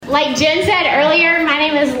Like Jen said earlier, my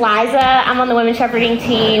name is Liza. I'm on the Women's Shepherding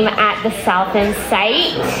team at the South End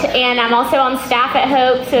site, and I'm also on staff at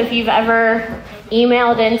Hope, so if you've ever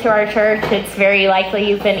emailed into our church, it's very likely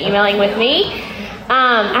you've been emailing with me.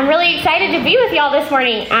 I'm really excited to be with y'all this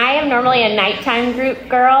morning. I am normally a nighttime group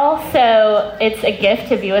girl, so it's a gift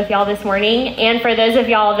to be with y'all this morning. And for those of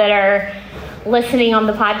y'all that are listening on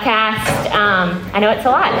the podcast, I know it's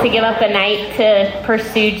a lot to give up a night to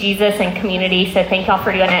pursue Jesus and community, so thank y'all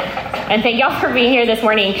for doing it. And thank y'all for being here this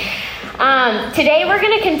morning. Today we're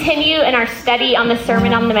going to continue in our study on the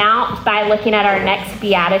Sermon on the Mount by looking at our next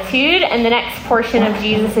beatitude and the next portion of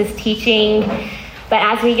Jesus' teaching. But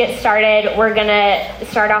as we get started, we're going to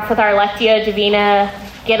start off with our Lectio Divina,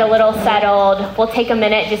 get a little settled. We'll take a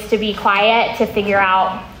minute just to be quiet, to figure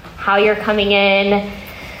out how you're coming in,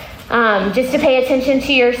 just to pay attention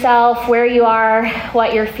to yourself, where you are,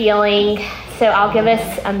 what you're feeling. So I'll give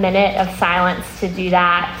us a minute of silence to do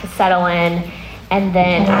that, to settle in, and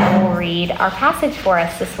then I will read our passage for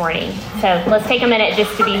us this morning. So let's take a minute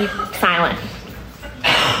just to be silent.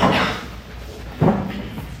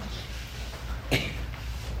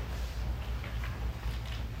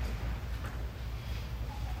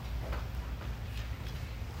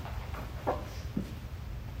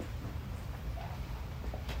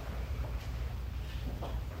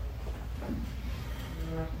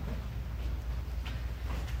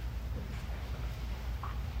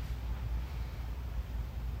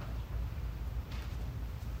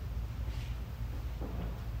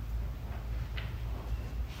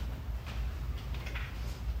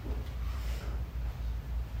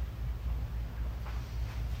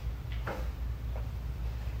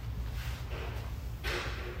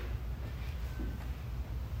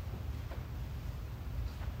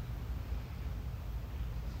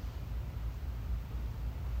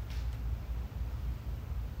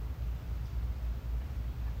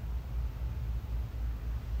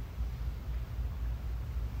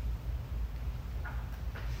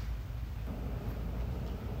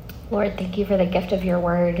 Lord, thank you for the gift of your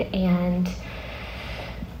word and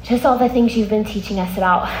just all the things you've been teaching us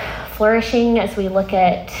about flourishing as we look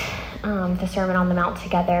at the Sermon on the Mount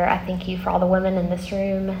together. I thank you for all the women in this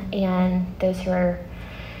room and those who are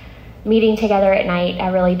meeting together at night. I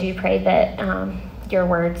really do pray that your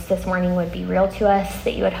words this morning would be real to us,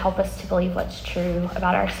 that you would help us to believe what's true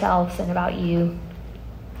about ourselves and about you,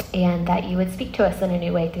 and that you would speak to us in a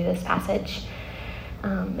new way through this passage.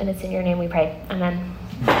 And it's in your name we pray. Amen.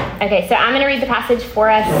 Okay, so I'm going to read the passage for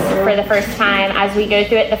us for the first time. As we go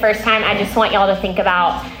through it the first time, I just want y'all to think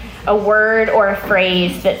about a word or a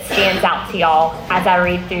phrase that stands out to y'all as I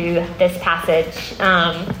read through this passage.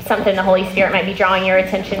 Something the Holy Spirit might be drawing your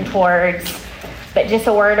attention towards, but just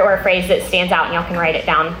a word or a phrase that stands out, and y'all can write it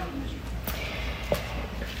down.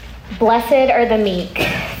 Blessed are the meek,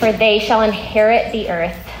 for they shall inherit the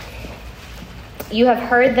earth. You have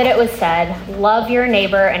heard that it was said, love your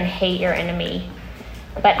neighbor and hate your enemy.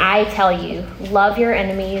 But I tell you, love your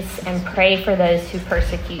enemies and pray for those who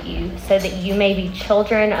persecute you, so that you may be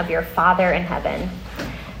children of your Father in heaven.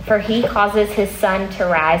 For he causes his sun to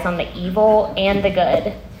rise on the evil and the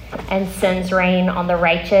good, and sends rain on the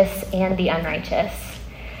righteous and the unrighteous.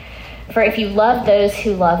 For if you love those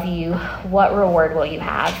who love you, what reward will you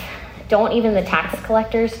have? Don't even the tax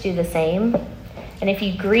collectors do the same? And if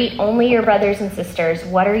you greet only your brothers and sisters,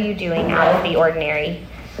 what are you doing out of the ordinary?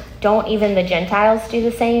 Don't even the Gentiles do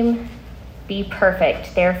the same? Be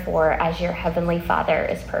perfect, therefore, as your heavenly Father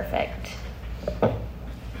is perfect.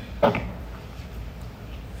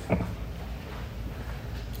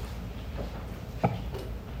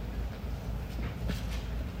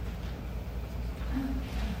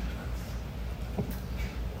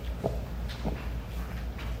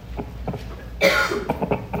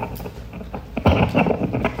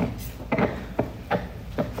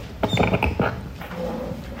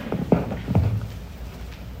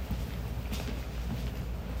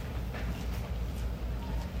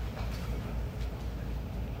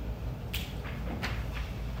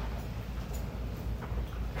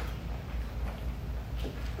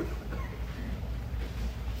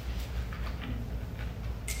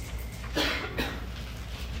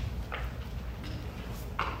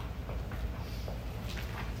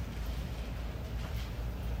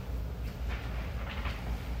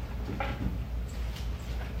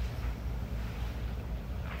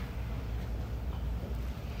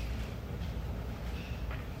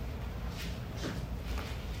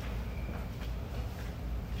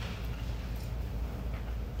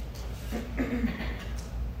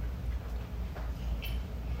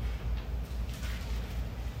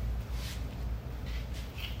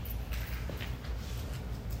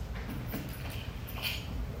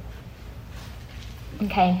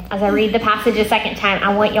 Okay, as I read the passage a second time,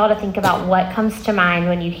 I want y'all to think about what comes to mind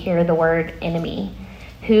when you hear the word enemy.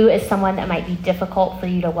 Who is someone that might be difficult for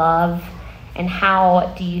you to love? And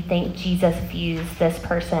how do you think Jesus views this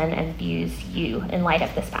person and views you in light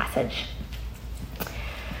of this passage?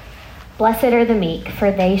 Blessed are the meek,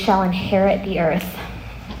 for they shall inherit the earth.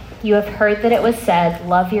 You have heard that it was said,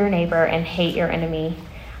 love your neighbor and hate your enemy.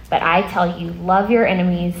 But I tell you, love your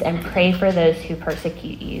enemies and pray for those who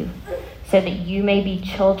persecute you, so that you may be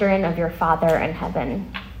children of your Father in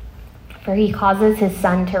heaven. For he causes his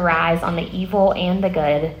sun to rise on the evil and the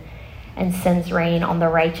good, and sends rain on the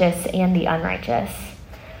righteous and the unrighteous.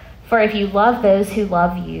 For if you love those who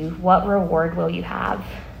love you, what reward will you have?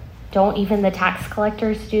 Don't even the tax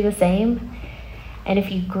collectors do the same? And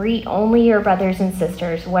if you greet only your brothers and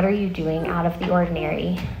sisters, what are you doing out of the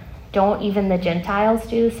ordinary? Don't even the Gentiles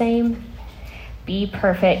do the same? Be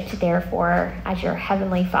perfect, therefore, as your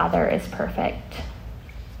heavenly Father is perfect.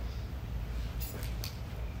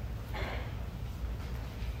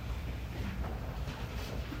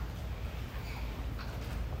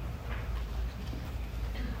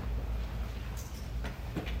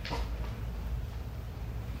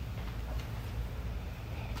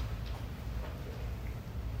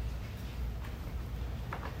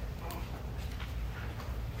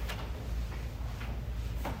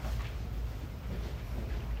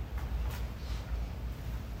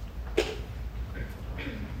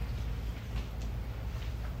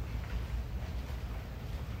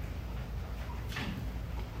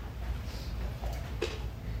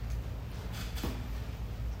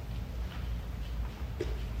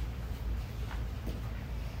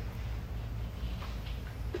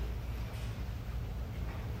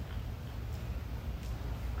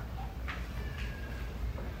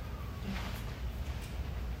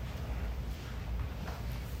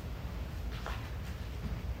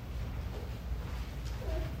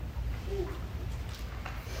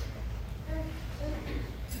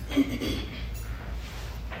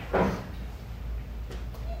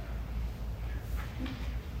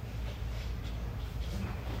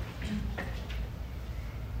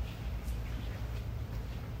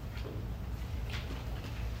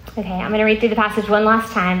 Okay, I'm going to read through the passage one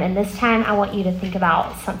last time, and this time I want you to think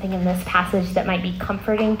about something in this passage that might be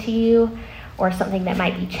comforting to you or something that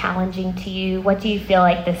might be challenging to you. What do you feel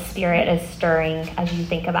like the Spirit is stirring as you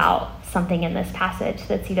think about something in this passage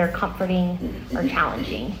that's either comforting or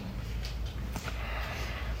challenging?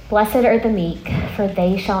 Blessed are the meek, for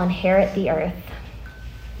they shall inherit the earth.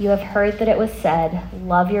 You have heard that it was said,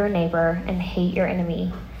 love your neighbor and hate your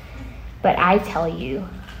enemy. But I tell you,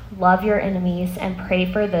 love your enemies and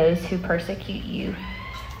pray for those who persecute you,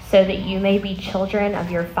 so that you may be children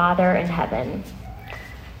of your Father in heaven.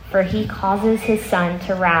 For he causes his sun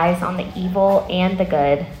to rise on the evil and the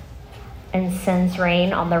good, and sends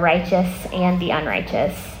rain on the righteous and the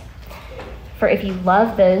unrighteous. For if you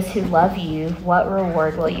love those who love you, what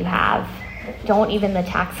reward will you have? Don't even the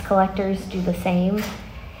tax collectors do the same?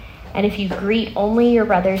 And if you greet only your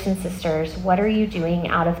brothers and sisters, what are you doing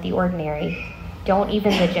out of the ordinary? Don't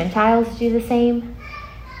even the Gentiles do the same?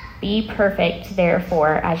 Be perfect,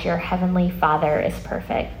 therefore, as your heavenly Father is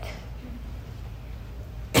perfect.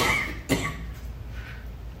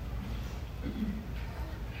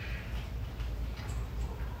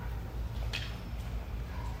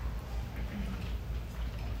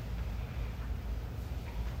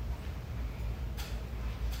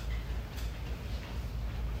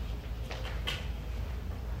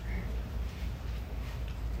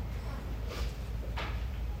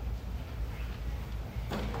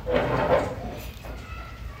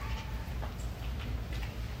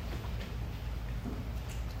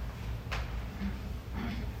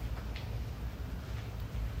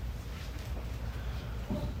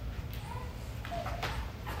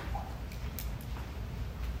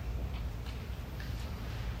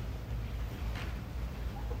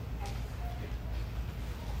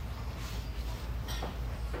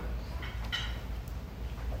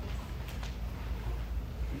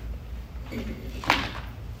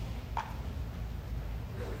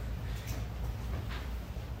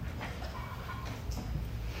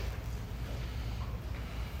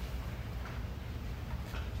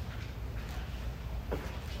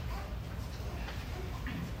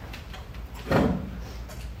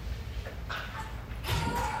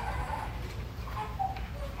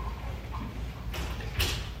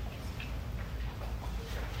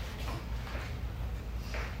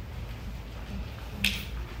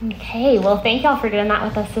 Okay, well, thank y'all for doing that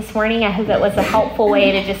with us this morning. I hope it was a helpful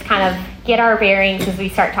way to just kind of get our bearings as we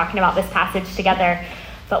start talking about this passage together.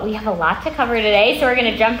 but we have a lot to cover today, so we're going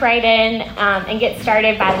to jump right in and get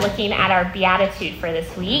started by looking at our beatitude for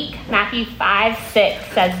this week. Matthew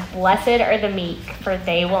 5:6 says, "Blessed are the meek, for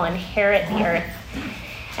they will inherit the earth."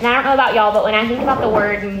 And I don't know about y'all, but when I think about the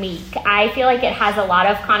word meek, I feel like it has a lot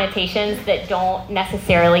of connotations that don't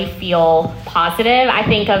necessarily feel positive. I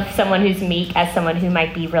think of someone who's meek as someone who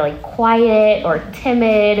might be really quiet or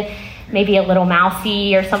timid, maybe a little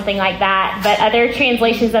mousy or something like that. But other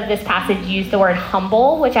translations of this passage use the word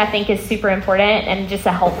humble, which I think is super important and just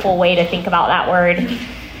a helpful way to think about that word.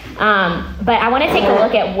 But I want to take a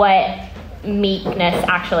look at what meekness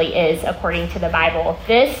actually is according to the Bible.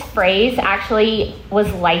 This phrase actually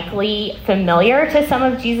was likely familiar to some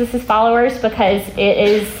of Jesus's followers because it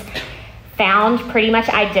is found pretty much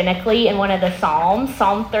identically in one of the Psalms.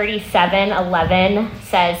 Psalm 37:11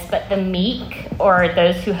 says, "But the meek," or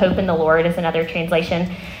 "those who hope in the Lord" is another translation,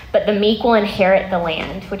 "but the meek will inherit the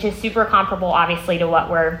land," which is super comparable, obviously, to what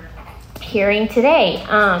we're hearing today.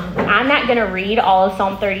 I'm not going to read all of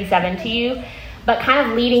Psalm 37 to you, but kind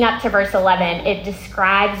of leading up to verse 11, it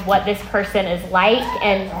describes what this person is like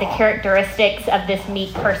and the characteristics of this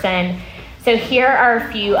meek person. So here are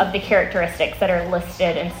a few of the characteristics that are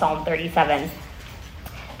listed in Psalm 37.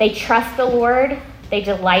 They trust the Lord. They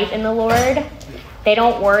delight in the Lord. They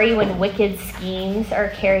don't worry when wicked schemes are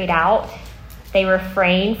carried out. They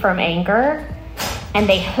refrain from anger, and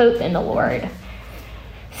they hope in the Lord.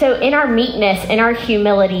 So in our meekness, in our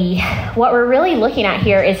humility, what we're really looking at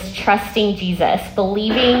here is trusting Jesus,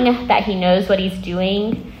 believing that he knows what he's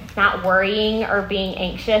doing, not worrying or being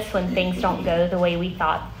anxious when things don't go the way we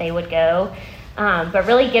thought they would go, but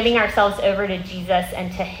really giving ourselves over to Jesus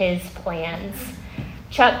and to his plans.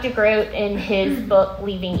 Chuck DeGroat, in his book,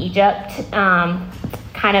 Leaving Egypt,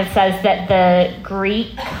 kind of says that the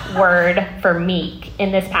Greek word for meek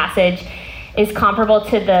in this passage is comparable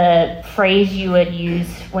to the phrase you would use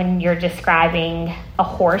when you're describing a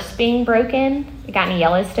horse being broken. You got any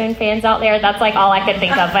Yellowstone fans out there? That's like all I could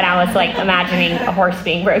think of when I was like imagining a horse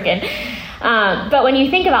being broken. But when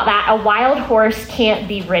you think about that, a wild horse can't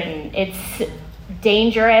be ridden. It's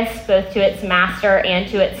dangerous both to its master and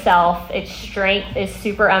to itself. Its strength is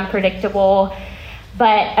super unpredictable.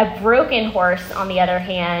 But a broken horse, on the other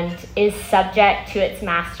hand, is subject to its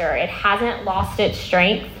master. It hasn't lost its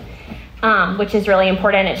strength, which is really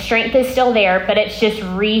important. Its strength is still there, but it's just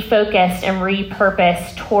refocused and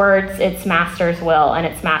repurposed towards its master's will and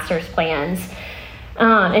its master's plans.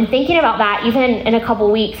 And thinking about that, even in a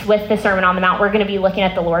couple weeks with the Sermon on the Mount, we're going to be looking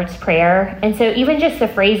at the Lord's Prayer. And so even just the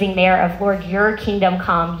phrasing there of, "Lord, your kingdom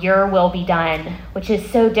come, your will be done," which is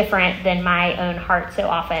so different than my own heart so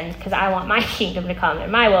often, because I want my kingdom to come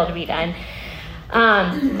and my will to be done.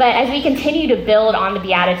 But as we continue to build on the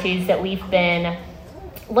Beatitudes that we've been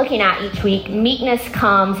looking at each week, meekness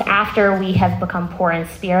comes after we have become poor in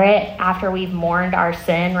spirit, after we've mourned our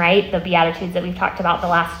sin, right? The Beatitudes that we've talked about the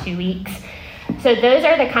last 2 weeks. So those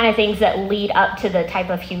are the kind of things that lead up to the type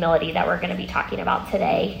of humility that we're going to be talking about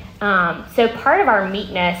today. So part of our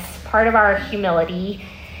meekness, part of our humility,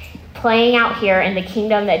 playing out here in the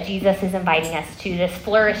kingdom that Jesus is inviting us to, this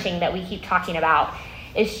flourishing that we keep talking about,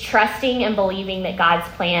 is trusting and believing that God's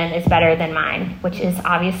plan is better than mine, which is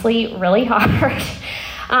obviously really hard.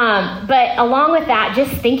 But along with that,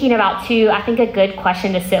 just thinking about too, I think a good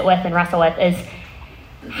question to sit with and wrestle with is,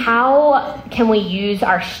 how can we use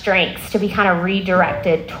our strengths to be kind of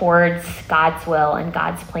redirected towards God's will and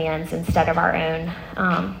God's plans instead of our own?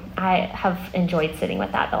 I have enjoyed sitting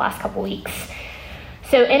with that the last couple weeks.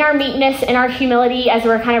 So in our meekness, in our humility, as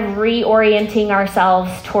we're kind of reorienting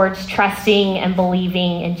ourselves towards trusting and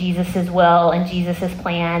believing in Jesus's will and Jesus's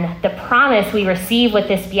plan, the promise we receive with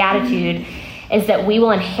this beatitude is that we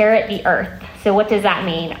will inherit the earth. So what does that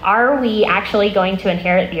mean? Are we actually going to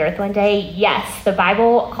inherit the earth one day? Yes, the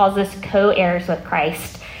Bible calls us co-heirs with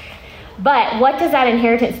Christ. But what does that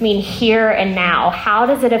inheritance mean here and now? How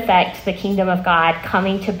does it affect the kingdom of God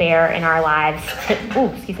coming to bear in our lives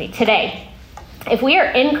today? If we are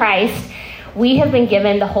in Christ, we have been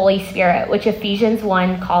given the Holy Spirit, which Ephesians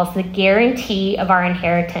 1 calls the guarantee of our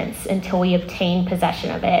inheritance until we obtain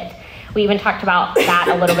possession of it. We even talked about that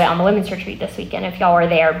a little bit on the women's retreat this weekend, if y'all were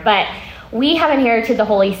there. But we have inherited the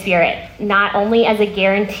Holy Spirit, not only as a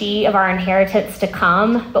guarantee of our inheritance to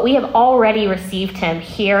come, but we have already received him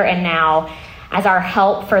here and now as our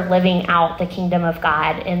help for living out the kingdom of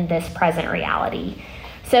God in this present reality.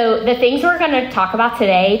 So the things we're going to talk about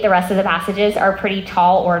today, the rest of the passages, are pretty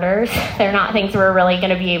tall orders. They're not things we're really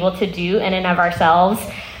going to be able to do in and of ourselves.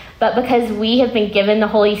 But because we have been given the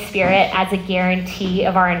Holy Spirit as a guarantee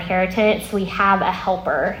of our inheritance, we have a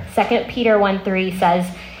helper. 2 Peter 1:3 says,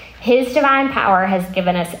 His divine power has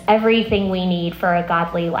given us everything we need for a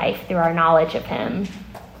godly life through our knowledge of him.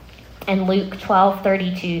 And Luke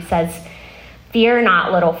 12:32 says, "Fear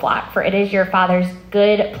not, little flock, for it is your Father's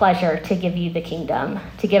good pleasure to give you the kingdom,"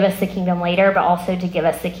 to give us the kingdom later, but also to give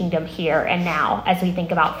us the kingdom here and now as we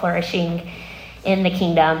think about flourishing in the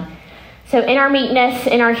kingdom. So in our meekness,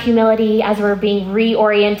 in our humility, as we're being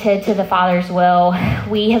reoriented to the Father's will,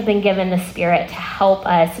 we have been given the Spirit to help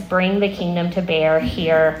us bring the kingdom to bear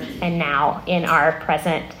here and now in our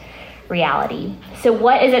present reality. So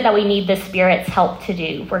what is it that we need the Spirit's help to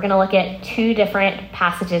do? We're going to look at two different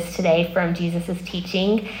passages today from Jesus'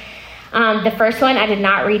 teaching. The first one I did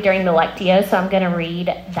not read during the Lectio, so I'm going to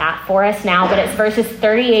read that for us now, but it's verses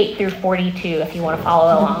 38 through 42 if you want to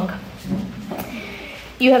follow along.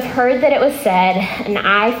 "You have heard that it was said, an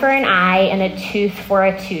eye for an eye and a tooth for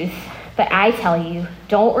a tooth. But I tell you,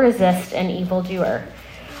 don't resist an evildoer.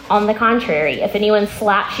 On the contrary, if anyone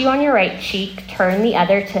slaps you on your right cheek, turn the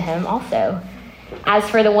other to him also. As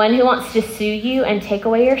for the one who wants to sue you and take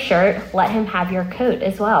away your shirt, let him have your coat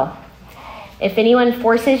as well. If anyone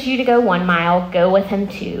forces you to go 1 mile, go with him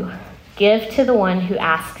 2. Give to the one who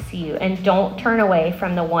asks you, and don't turn away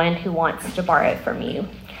from the one who wants to borrow from you."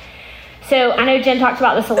 So I know Jen talked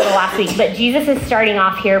about this a little last week, but Jesus is starting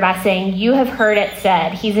off here by saying, you have heard it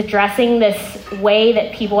said. He's addressing this way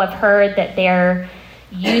that people have heard, that they're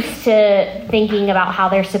used to thinking about how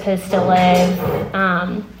they're supposed to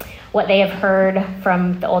live, what they have heard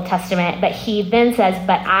from the Old Testament. But he then says,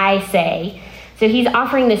 but I say. So he's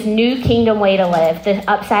offering this new kingdom way to live, this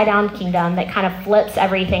upside down kingdom that kind of flips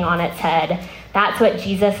everything on its head. That's what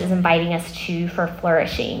Jesus is inviting us to for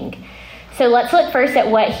flourishing. So let's look first at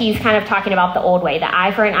what he's kind of talking about, the old way, the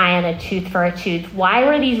eye for an eye and a tooth for a tooth. Why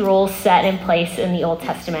were these rules set in place in the Old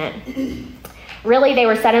Testament? Really, they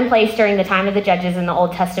were set in place during the time of the judges in the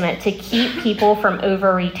Old Testament to keep people from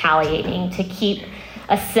over-retaliating, to keep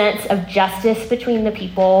a sense of justice between the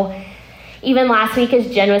people. Even last week,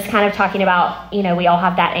 as Jen was kind of talking about, you know, we all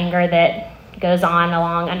have that anger that goes on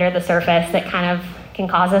along under the surface that kind of can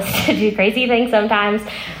cause us to do crazy things sometimes.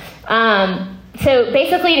 So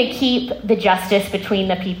basically to keep the justice between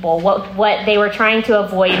the people, what they were trying to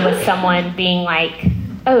avoid was someone being like,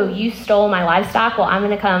 oh, you stole my livestock? Well, I'm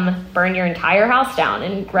going to come burn your entire house down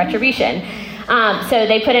in retribution. So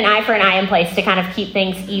they put an eye for an eye in place to kind of keep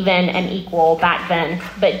things even and equal back then.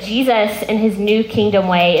 But Jesus, in his new kingdom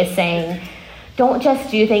way, is saying, don't just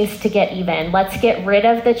do things to get even. Let's get rid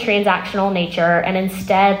of the transactional nature and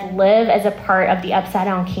instead live as a part of the upside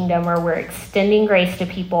down kingdom where we're extending grace to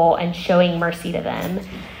people and showing mercy to them.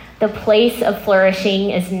 The place of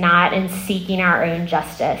flourishing is not in seeking our own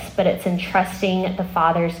justice, but it's in trusting the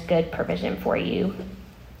Father's good provision for you.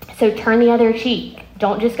 So turn the other cheek.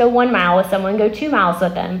 Don't just go 1 mile with someone, go 2 miles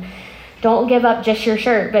with them. Don't give up just your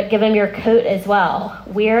shirt, but give them your coat as well.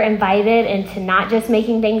 We're invited into not just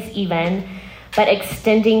making things even, but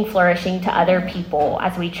extending flourishing to other people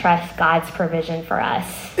as we trust God's provision for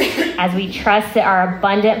us. As we trust that our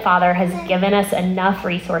abundant Father has given us enough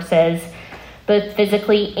resources, both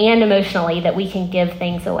physically and emotionally, that we can give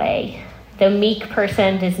things away. The meek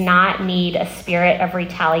person does not need a spirit of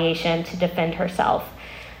retaliation to defend herself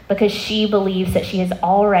because she believes that she has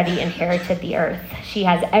already inherited the earth. She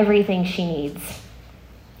has everything she needs.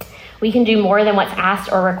 We can do more than what's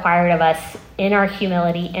asked or required of us in our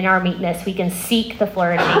humility, in our meekness. We can seek the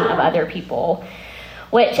flourishing of other people,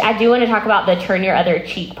 which I do want to talk about the turn your other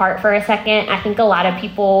cheek part for a second. I think a lot of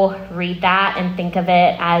people read that and think of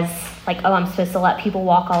it as like, oh, I'm supposed to let people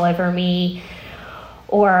walk all over me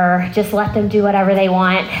or just let them do whatever they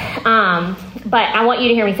want. But I want you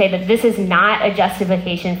to hear me say that this is not a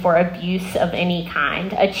justification for abuse of any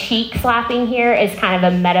kind. A cheek slapping here is kind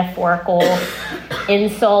of a metaphorical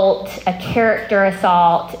insult, a character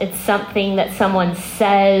assault. It's something that someone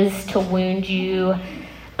says to wound you,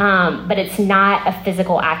 but it's not a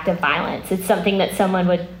physical act of violence. It's something that someone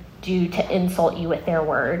would do to insult you with their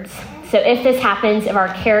words. So if this happens, if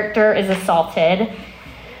our character is assaulted,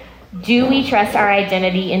 do we trust our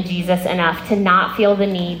identity in Jesus enough to not feel the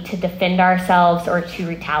need to defend ourselves or to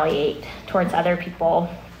retaliate towards other people?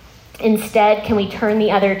 Instead, can we turn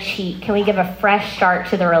the other cheek? Can we give a fresh start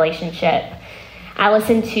to the relationship? I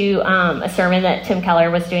listened to a sermon that Tim Keller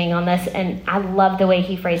was doing on this, and I love the way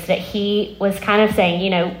he phrased it. He was kind of saying, you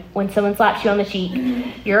know, when someone slaps you on the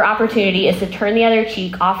cheek, your opportunity is to turn the other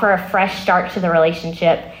cheek, offer a fresh start to the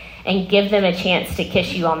relationship, and give them a chance to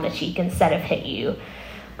kiss you on the cheek instead of hit you.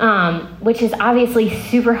 Which is obviously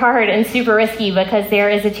super hard and super risky because there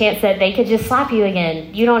is a chance that they could just slap you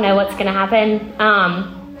again. You don't know what's going to happen.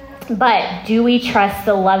 But do we trust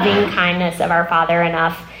the loving kindness of our Father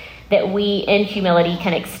enough that we, in humility,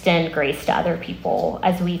 can extend grace to other people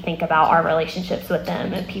as we think about our relationships with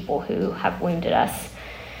them and people who have wounded us.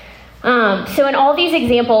 So in all these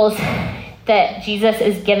examples that Jesus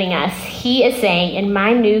is giving us, he is saying, in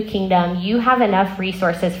my new kingdom, you have enough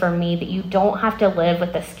resources for me that you don't have to live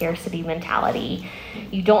with a scarcity mentality.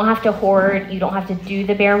 You don't have to hoard. You don't have to do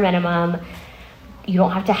the bare minimum. You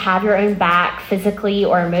don't have to have your own back physically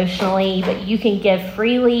or emotionally, but you can give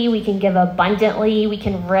freely. We can give abundantly. We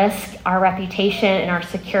can risk our reputation and our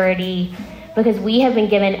security because we have been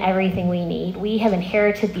given everything we need. We have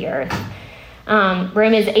inherited the earth.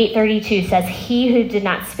 Romans 8:32 says, he who did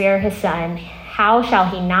not spare his son, how shall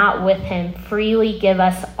he not with him freely give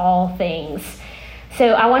us all things?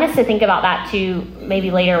 So I want us to think about that too,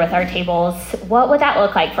 maybe later with our tables. What would that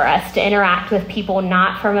look like for us to interact with people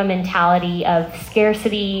not from a mentality of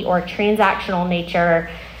scarcity or transactional nature,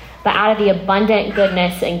 but out of the abundant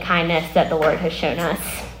goodness and kindness that the Lord has shown us?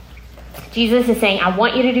 Jesus is saying, I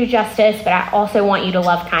want you to do justice, but I also want you to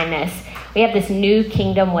love kindness. We have this new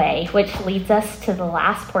kingdom way, which leads us to the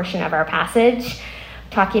last portion of our passage,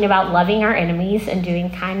 talking about loving our enemies and doing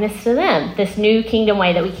kindness to them, this new kingdom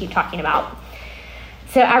way that we keep talking about.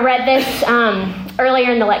 So I read this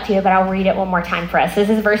earlier in the Lectio, but I'll read it one more time for us. This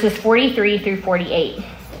is verses 43 through 48.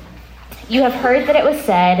 You have heard that it was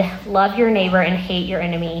said, love your neighbor and hate your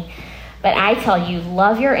enemy. But I tell you,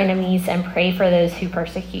 love your enemies and pray for those who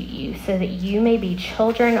persecute you, so that you may be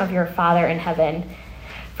children of your Father in heaven.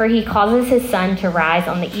 For he causes his sun to rise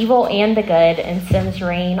on the evil and the good, and sends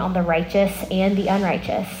rain on the righteous and the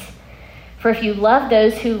unrighteous. For if you love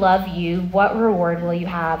those who love you, what reward will you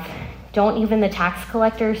have? Don't even the tax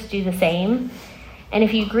collectors do the same? And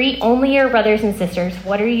if you greet only your brothers and sisters,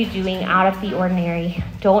 what are you doing out of the ordinary?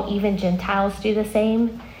 Don't even Gentiles do the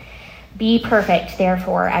same? Be perfect,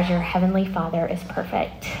 therefore, as your heavenly Father is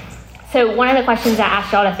perfect. So one of the questions I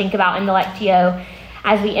asked y'all to think about in the Lectio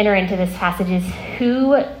as we enter into this passage is,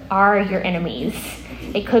 who are your enemies?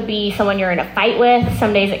 It could be someone you're in a fight with.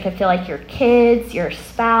 Some days it could feel like your kids, your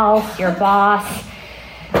spouse, your boss,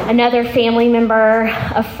 another family member,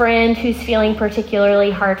 a friend who's feeling particularly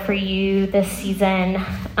hard for you this season.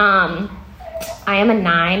 I am a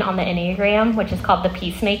 9 on the Enneagram, which is called the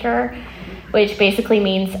peacemaker, which basically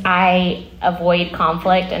means I avoid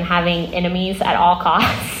conflict and having enemies at all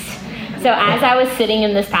costs. So as I was sitting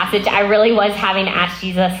in this passage, I really was having to ask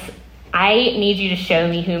Jesus, I need you to show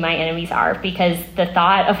me who my enemies are, because the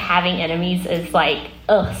thought of having enemies is like,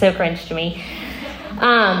 so cringe to me.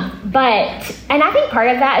 And I think part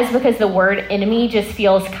of that is because the word enemy just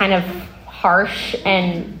feels kind of harsh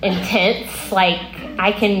and intense. Like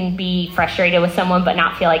I can be frustrated with someone but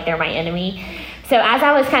not feel like they're my enemy. So as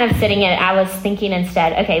I was kind of sitting in it, I was thinking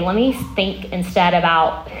instead, okay, let me think instead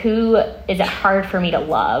about who is it hard for me to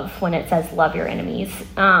love when it says love your enemies.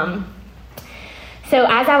 So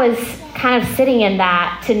as I was kind of sitting in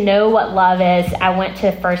that, to know what love is, I went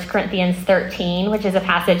to 1 Corinthians 13, which is a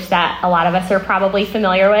passage that a lot of us are probably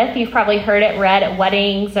familiar with. You've probably heard it read at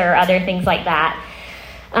weddings or other things like that.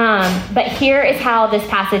 But here is how this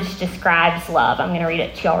passage describes love. I'm going to read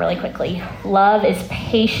it to y'all really quickly. Love is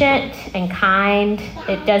patient and kind.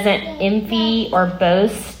 It doesn't envy or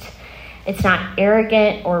boast. It's not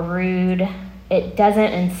arrogant or rude. It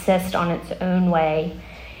doesn't insist on its own way.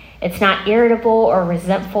 It's not irritable or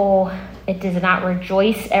resentful. It does not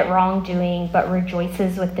rejoice at wrongdoing, but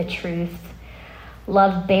rejoices with the truth.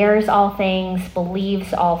 Love bears all things,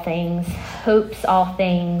 believes all things, hopes all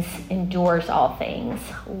things, endures all things.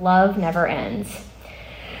 Love never ends.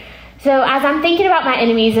 So as I'm thinking about my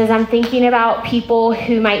enemies, as I'm thinking about people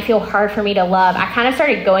who might feel hard for me to love, I kind of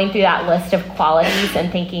started going through that list of qualities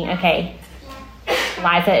and thinking, okay,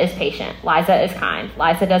 Liza is patient. Liza is kind.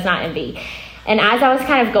 Liza does not envy. And as I was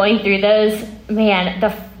kind of going through those, man,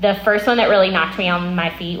 the first one that really knocked me on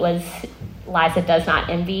my feet was Liza does not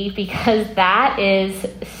envy, because that is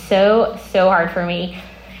so hard for me.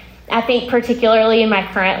 I think particularly in my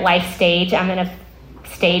current life stage, I'm in a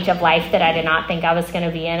stage of life that I did not think I was going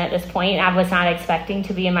to be in at this point. I was not expecting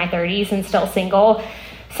to be in my 30s and still single.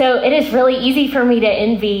 So it is really easy for me to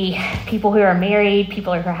envy people who are married,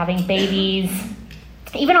 people who are having babies.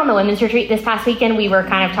 Even on the women's retreat this past weekend, we were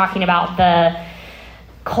kind of talking about the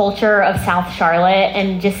culture of South Charlotte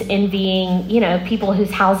and just envying, people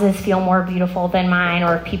whose houses feel more beautiful than mine,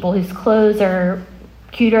 or people whose clothes are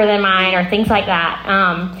cuter than mine, or things like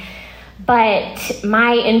that. But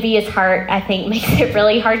my envious heart, I think, makes it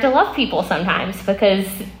really hard to love people sometimes, because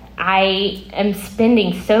I am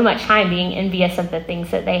spending so much time being envious of the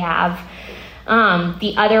things that they have.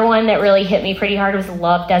 The other one that really hit me pretty hard was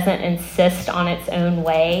love doesn't insist on its own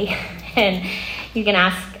way. And you can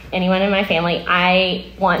ask anyone in my family.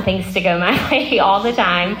 I want things to go my way all the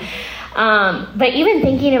time. But even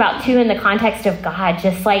thinking about, too, in the context of God,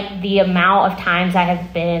 just like the amount of times I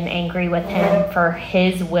have been angry with him for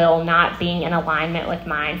his will not being in alignment with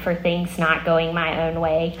mine, for things not going my own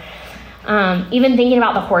way. Even thinking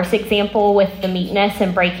about the horse example with the meekness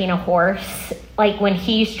and breaking a horse, like when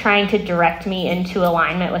he's trying to direct me into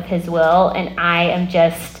alignment with his will and I am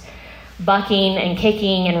just bucking and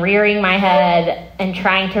kicking and rearing my head and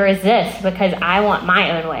trying to resist because I want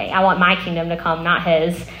my own way. I want my kingdom to come, not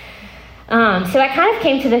his. So I kind of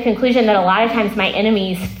came to the conclusion that a lot of times my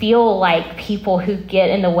enemies feel like people who get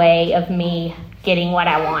in the way of me getting what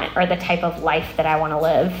I want or the type of life that I want to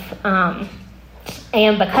live.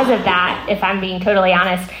 And because of that, if I'm being totally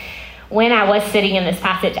honest, when I was sitting in this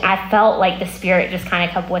passage, I felt like the Spirit just kind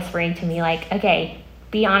of kept whispering to me like, okay,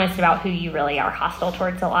 be honest about who you really are hostile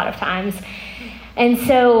towards a lot of times. And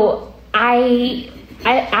so as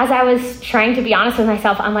I was trying to be honest with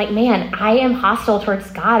myself, I'm like, man, I am hostile towards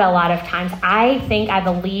God a lot of times. I think I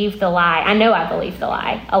believe the lie. I know I believe the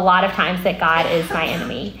lie a lot of times that God is my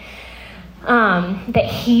enemy. That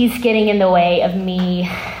he's getting in the way of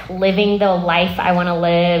me living the life I want to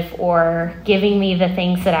live or giving me the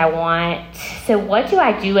things that I want. So what do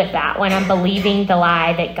I do with that when I'm believing the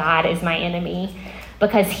lie that God is my enemy?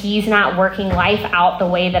 Because he's not working life out the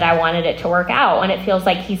way that I wanted it to work out. When it feels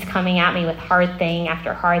like he's coming at me with hard thing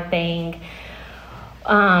after hard thing.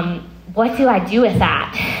 What do I do with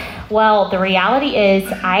that? Well, the reality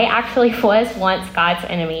is I actually was once God's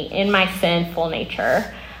enemy in my sinful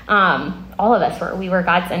nature. All of us were. We were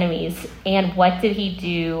God's enemies. And what did he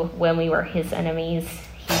do when we were his enemies?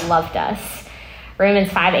 He loved us. Romans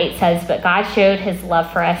 5:8 says, but God showed his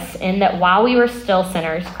love for us in that while we were still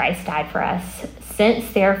sinners, Christ died for us.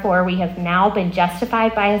 Since, therefore, we have now been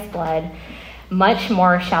justified by his blood, much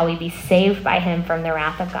more shall we be saved by him from the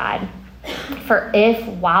wrath of God. For if,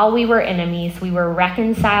 while we were enemies, we were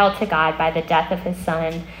reconciled to God by the death of his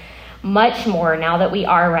Son, much more, now that we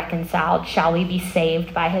are reconciled, shall we be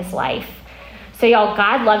saved by his life. So, y'all,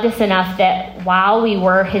 God loved us enough that while we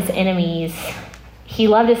were his enemies, he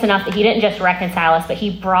loved us enough that he didn't just reconcile us, but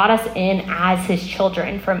he brought us in as his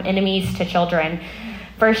children, from enemies to children.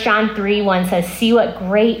 1 John 3:1 says, see what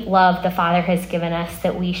great love the Father has given us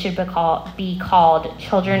that we should be called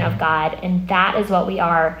children of God. And that is what we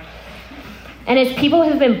are. And as people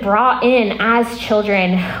who've been brought in as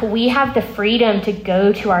children, we have the freedom to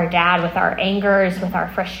go to our dad with our angers, with our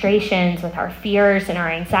frustrations, with our fears and our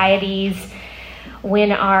anxieties,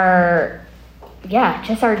 when our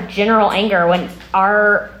general anger, when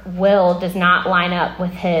our will does not line up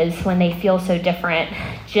with his, when they feel so different.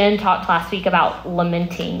 Jen talked last week about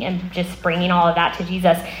lamenting and just bringing all of that to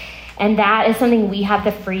Jesus. And that is something we have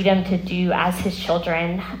the freedom to do as his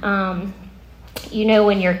children.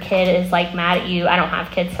 When your kid is like mad at you, I don't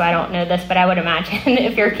have kids, so I don't know this, but I would imagine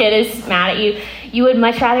if your kid is mad at you, you would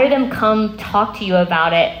much rather them come talk to you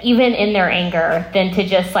about it, even in their anger, than to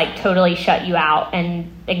just like totally shut you out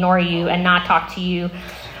and ignore you and not talk to you.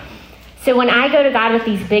 So when I go to God with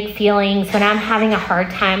these big feelings, when I'm having a hard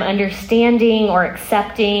time understanding or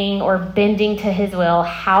accepting or bending to his will,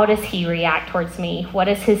 how does he react towards me? What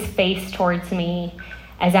is his face towards me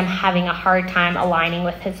as I'm having a hard time aligning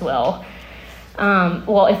with his will?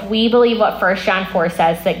 Well, if we believe what 1 John 4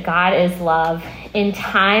 says, that God is love, in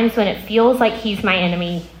times when it feels like he's my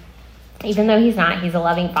enemy, even though he's not, he's a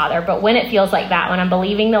loving father, but when it feels like that, when I'm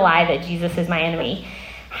believing the lie that Jesus is my enemy,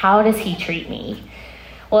 how does he treat me?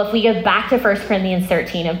 Well, if we go back to 1 Corinthians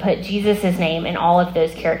 13 and put Jesus' name in all of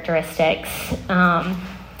those characteristics,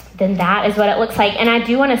 then that is what it looks like. And I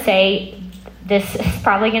do want to say, this is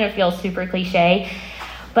probably going to feel super cliche,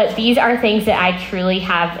 but these are things that I truly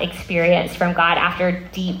have experienced from God after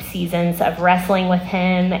deep seasons of wrestling with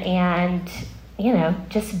him and,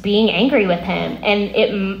 just being angry with him.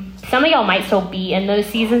 And some of y'all might still be in those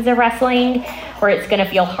seasons of wrestling where it's going to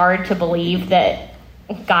feel hard to believe that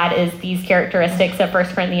God is these characteristics of 1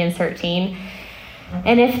 Corinthians 13.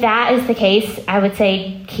 And if that is the case, I would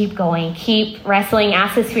say keep going. Keep wrestling.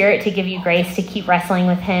 Ask the Spirit to give you grace to keep wrestling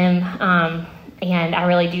with him. And I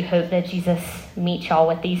really do hope that Jesus meets y'all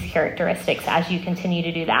with these characteristics as you continue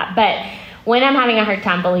to do that. But when I'm having a hard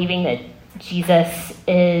time believing that Jesus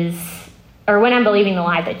is, or when I'm believing the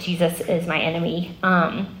lie that Jesus is my enemy,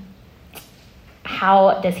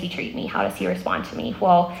 how does he treat me? How does he respond to me?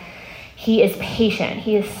 Well, he is patient.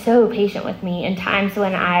 He is so patient with me in times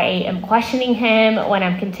when I am questioning him, when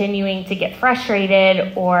I'm continuing to get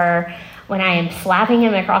frustrated, or when I am slapping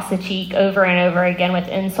him across the cheek over and over again with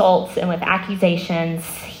insults and with accusations.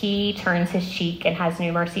 He turns his cheek and has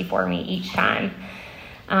new mercy for me each time.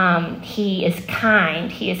 He is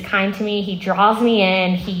kind. He is kind to me. He draws me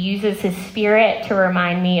in. He uses his Spirit to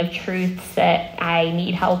remind me of truths that I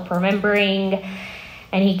need help remembering,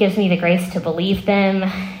 and he gives me the grace to believe them.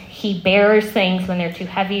 He bears things when they're too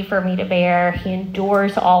heavy for me to bear. He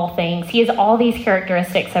endures all things. He has all these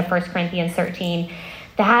characteristics of 1 Corinthians 13.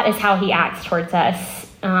 That is how he acts towards us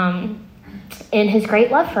in his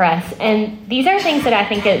great love for us. And these are things that I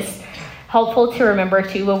think is helpful to remember,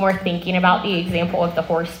 too, when we're thinking about the example of the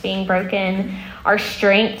horse being broken. Our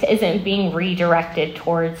strength isn't being redirected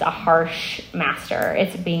towards a harsh master.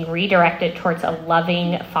 It's being redirected towards a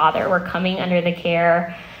loving Father. We're coming under the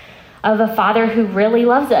care of a Father who really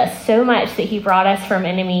loves us so much that he brought us from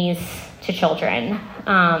enemies to children.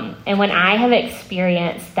 And when I have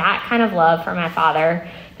experienced that kind of love from my Father,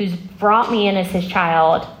 who's brought me in as his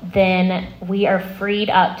child, then we are freed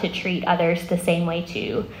up to treat others the same way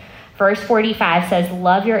too. Verse 45 says,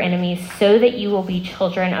 love your enemies so that you will be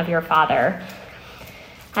children of your Father.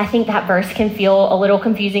 I think that verse can feel a little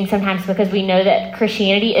confusing sometimes because we know that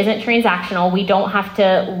Christianity isn't transactional. We don't have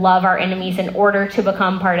to love our enemies in order to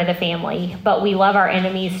become part of the family, but we love our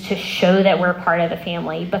enemies to show that we're part of the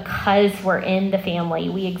family. Because we're in the family,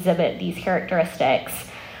 we exhibit these characteristics.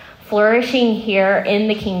 Flourishing here in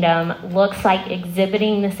the kingdom looks like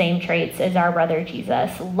exhibiting the same traits as our brother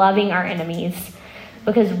Jesus, loving our enemies,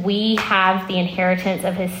 because we have the inheritance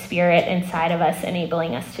of his Spirit inside of us,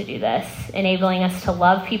 enabling us to do this, enabling us to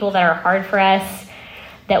love people that are hard for us,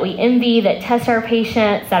 that we envy, that test our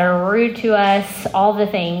patience, that are rude to us, all the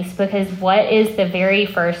things, because what is the very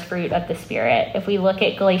first fruit of the Spirit? If we look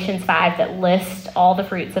at Galatians 5 that lists all the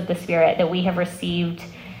fruits of the Spirit that we have received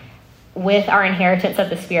with our inheritance of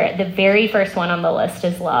the Spirit, the very first one on the list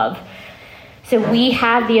is love. So we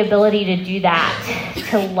have the ability to do that,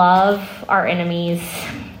 to love our enemies,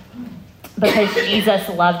 because Jesus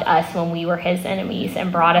loved us when we were his enemies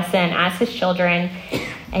and brought us in as his children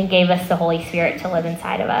and gave us the Holy Spirit to live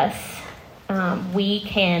inside of us. We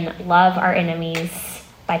can love our enemies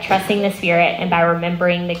by trusting the Spirit and by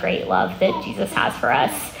remembering the great love that Jesus has for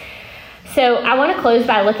us. So I want to close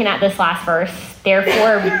by looking at this last verse.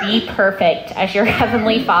 Therefore, be perfect as your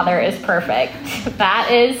heavenly Father is perfect. That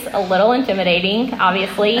is a little intimidating,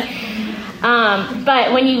 obviously.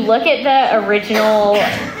 But when you look at the original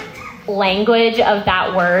language of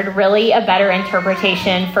that word, really a better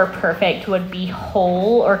interpretation for perfect would be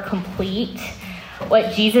whole or complete.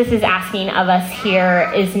 What Jesus is asking of us here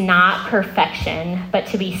is not perfection, but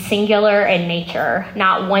to be singular in nature,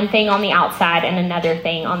 not one thing on the outside and another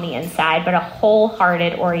thing on the inside, but a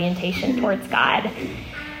wholehearted orientation towards God.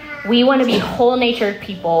 We want to be whole-natured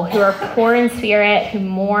people who are poor in spirit, who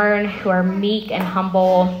mourn, who are meek and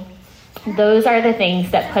humble. Those are the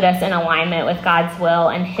things that put us in alignment with God's will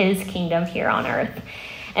and his kingdom here on earth.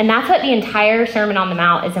 And that's what the entire Sermon on the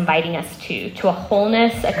Mount is inviting us to a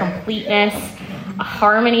wholeness, a completeness, a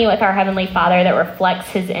harmony with our Heavenly Father that reflects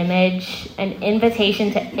his image, an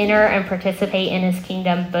invitation to enter and participate in his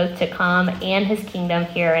kingdom, both to come and his kingdom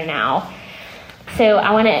here and now. So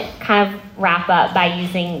I want to kind of wrap up by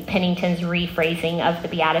using Pennington's rephrasing of the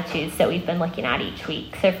Beatitudes that we've been looking at each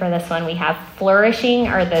week. So for this one, we have flourishing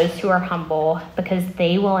are those who are humble because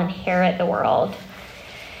they will inherit the world.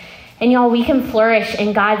 And y'all, we can flourish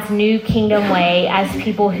in God's new kingdom way as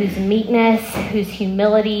people whose meekness, whose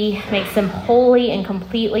humility makes them wholly and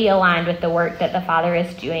completely aligned with the work that the Father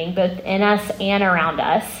is doing, both in us and around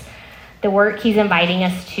us. The work he's inviting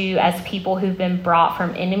us to as people who've been brought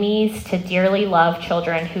from enemies to dearly love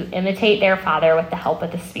children who imitate their Father with the help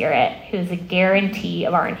of the Spirit, who is a guarantee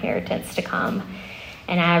of our inheritance to come.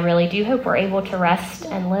 And I really do hope we're able to rest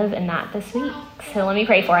and live in that this week. So let me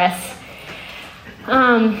pray for us.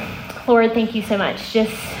 Lord, thank you so much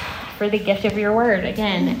just for the gift of your word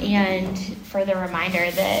again, and for the reminder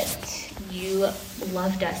that you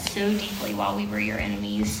loved us so deeply while we were your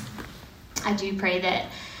enemies. I do pray that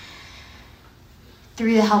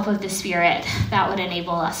through the help of the Spirit, that would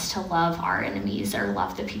enable us to love our enemies or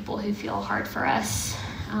love the people who feel hard for us.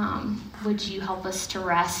 Would you help us to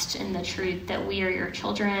rest in the truth that we are your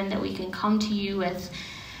children, that we can come to you with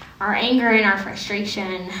our anger and our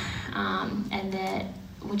frustration, and that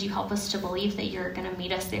would you help us to believe that you're going to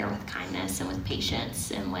meet us there with kindness and with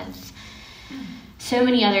patience and with so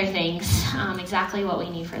many other things, exactly what we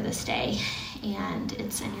need for this day. And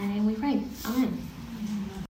it's in your name we pray. Amen.